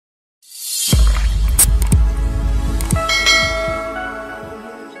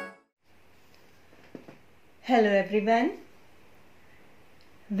Hello everyone.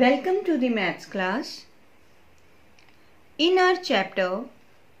 Welcome to the maths class. In our chapter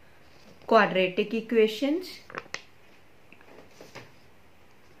Quadratic Equations,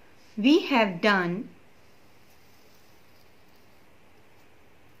 we have done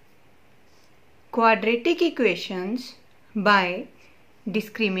quadratic equations by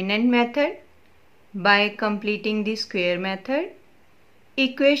discriminant method, by completing the square method,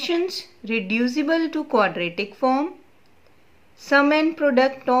 equations reducible to quadratic form, sum and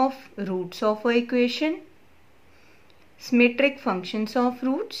product of roots of an equation, symmetric functions of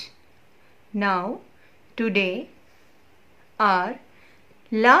roots. Now, today our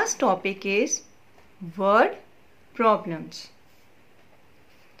last topic is word problems.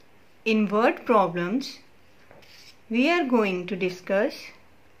 In word problems, we are going to discuss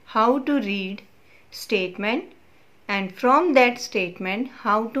how to read statement and from that statement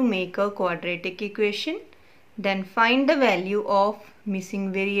how to make a quadratic equation, then find the value of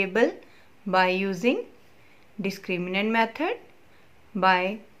missing variable by using discriminant method,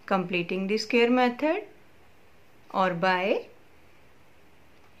 by completing the square method, or by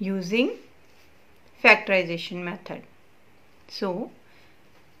using factorization method. So,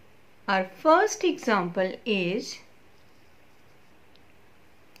 our first example is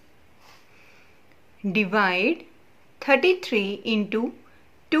divide 33 into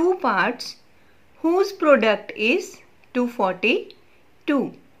two parts whose product is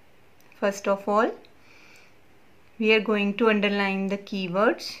 242. First of all, we are going to underline the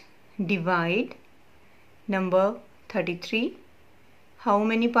keywords divide, number 33. How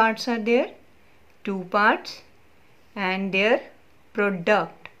many parts are there? 2 parts, and their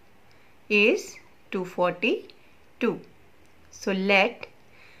product is 242. So let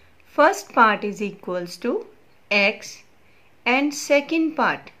first part is equals to x and second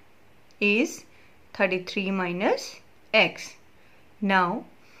part is 33 minus x. Now,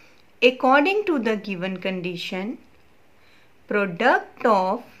 according to the given condition, product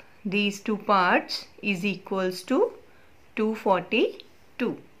of these two parts is equals to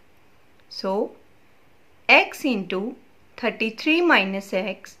 242. So, x into 33 minus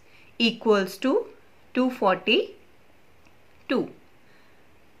x equals to 242.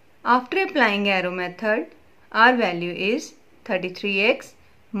 After applying arrow method, our value is 33x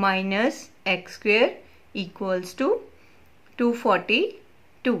minus x square equals to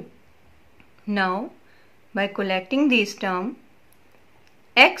 242. Now, by collecting this term,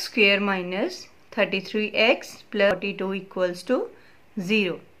 x square minus 33x plus 42 equals to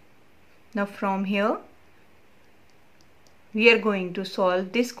 0. Now, from here, we are going to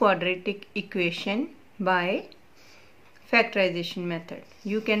solve this quadratic equation by factorization method.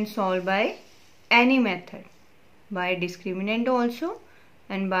 You can solve by any method, by discriminant also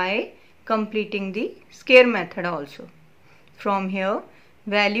and by completing the square method also. From here,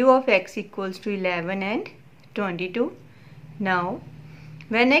 value of x equals to 11 and 22. Now,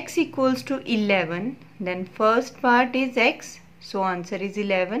 when x equals to 11, then first part is x, so answer is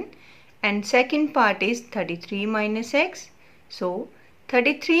 11, and second part is 33 minus x, so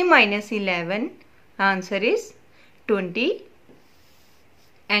 33 minus 11, answer is 20.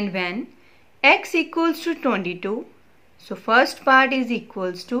 And when x equals to 22, so first part is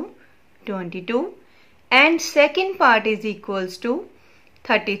equals to 22 and second part is equals to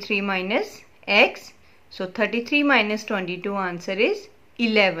 33 minus x, so 33 minus 22, answer is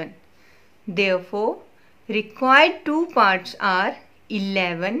 11. Therefore, required two parts are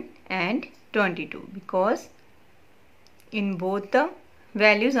 11 and 22 because in both the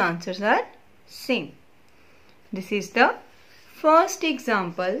values answers are same. This is the first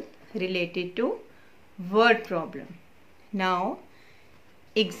example related to word problem. Now,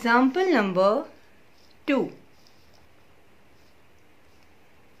 example number 2.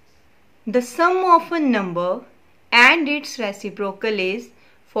 The sum of a number and its reciprocal is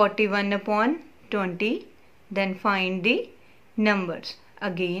 41 upon 20. Then find the numbers.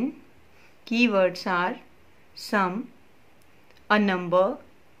 Again, keywords are sum, a number,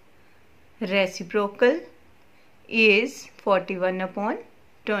 reciprocal is 41 upon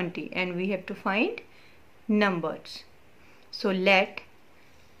 20, and we have to find numbers. So let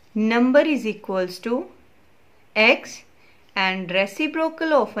number is equals to x and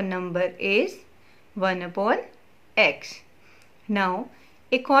reciprocal of a number is 1 upon x. Now,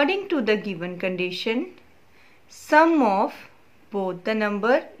 according to the given condition, sum of both the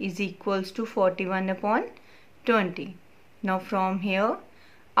number is equals to 41 upon 20. Now, from here,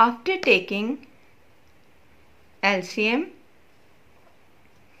 after taking LCM,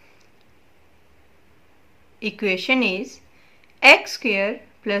 equation is x square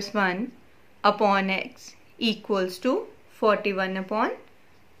plus 1 upon x equals to 41 upon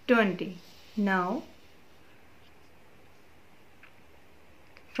 20. Now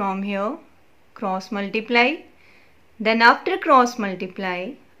from here cross multiply. Then after cross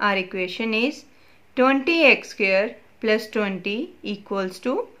multiply, our equation is 20x square plus 20 equals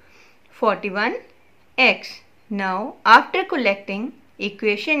to 41x. Now after collecting,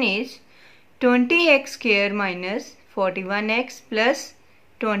 equation is 20x square minus 41x plus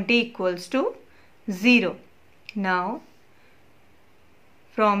 20 equals to 0. Now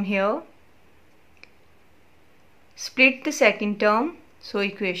from here split the second term. So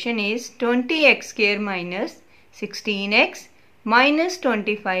equation is 20x square minus 16x minus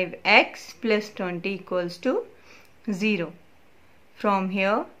 25x plus 20 equals to 0. From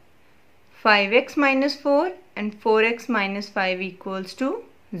here 5x minus 4 and 4x minus 5 equals to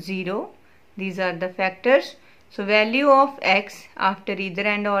 0. These are the factors. So value of x after either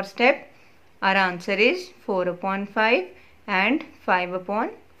and or step, our answer is 4 upon 5 and 5 upon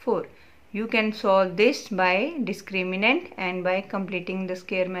 4. You can solve this by discriminant and by completing the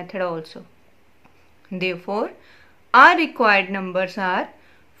square method also. Therefore, our required numbers are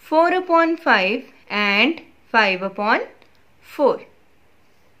 4 upon 5 and 5 upon 4.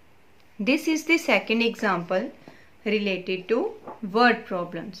 This is the second example related to word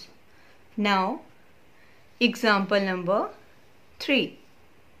problems. Now, example number 3.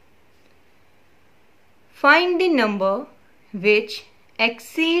 Find the number which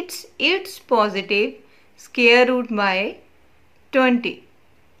exceeds its positive square root by 20.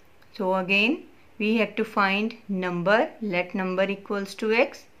 So again we have to find number. Let number equals to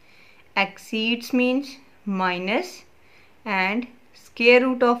x. Exceeds means minus, and square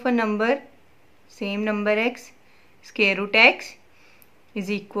root of a number, same number x, square root x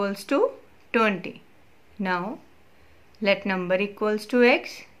is equals to 20. Now let number equals to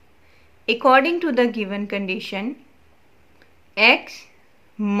x. According to the given condition, x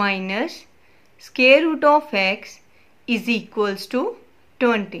minus square root of x is equals to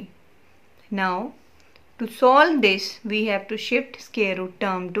 20. Now to solve this, we have to shift square root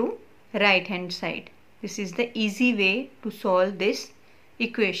term to right hand side. This is the easy way to solve this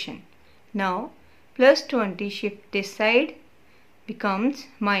equation. Now plus 20 shift this side becomes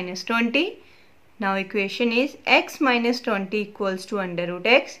minus 20. Now equation is x minus 20 equals to under root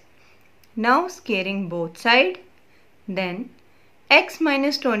x. Now squaring both sides, then x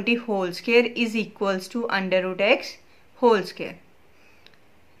minus 20 whole square is equals to under root x whole square.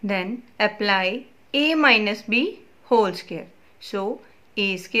 Then apply a minus b whole square. So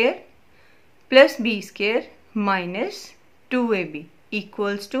a square plus b square minus 2ab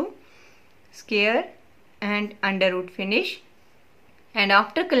equals to square and under root finish. And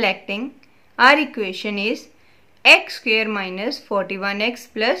after collecting, our equation is x square minus 41x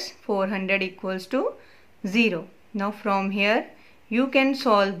plus 400 equals to 0. Now from here you can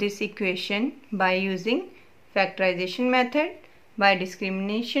solve this equation by using factorization method, by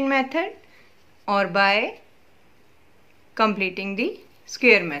discrimination method, or by completing the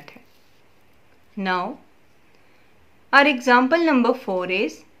square method. Now our example number 4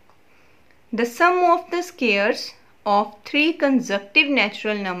 is the sum of the squares of 3 consecutive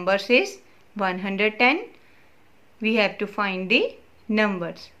natural numbers is 110. We have to find the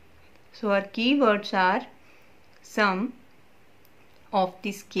numbers. So our keywords are sum of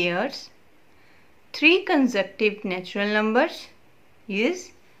the squares 3 consecutive natural numbers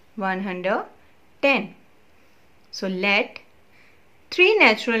is 110. So let 3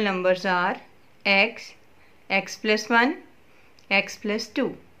 natural numbers are x, x plus 1, x plus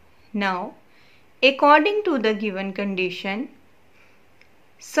 2. Now according to the given condition,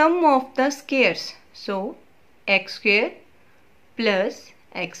 sum of the squares, so x square plus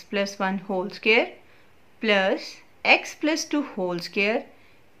x plus 1 whole square plus x plus 2 whole square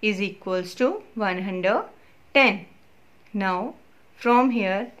is equals to 110. Now from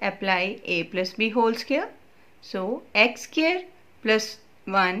here apply a plus b whole square. So x square plus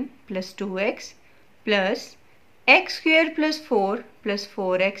 1 plus 2x plus x square plus 4 plus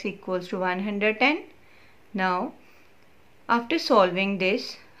 4x equals to 110. Now after solving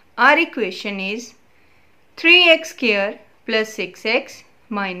this, our equation is 3x square plus 6x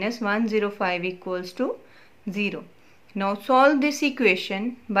minus 105 equals to 0. Now solve this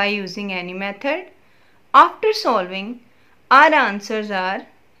equation by using any method. After solving, our answers are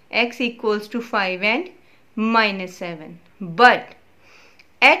x equals to 5 and minus 7. But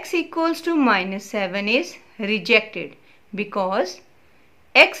x equals to minus 7 is rejected because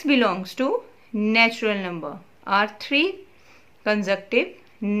x belongs to natural number, are 3 consecutive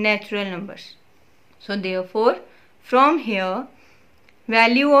natural numbers. So therefore from here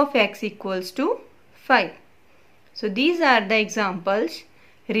value of x equals to 5. So these are the examples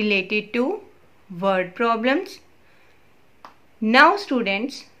related to word problems. Now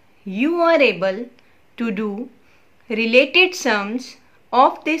students, you are able to do related sums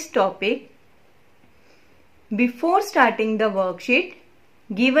of this topic. Before starting the worksheet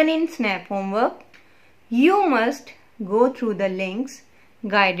given in Snap homework, you must go through the links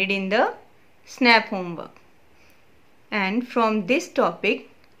guided in the Snap homework. And from this topic,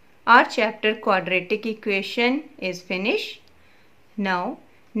 our chapter quadratic equation is finished. Now,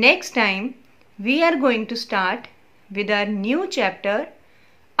 next time we are going to start with our new chapter,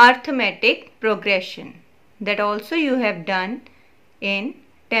 arithmetic progression, that also you have done in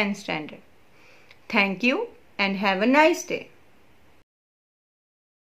 10th standard. Thank you and have a nice day.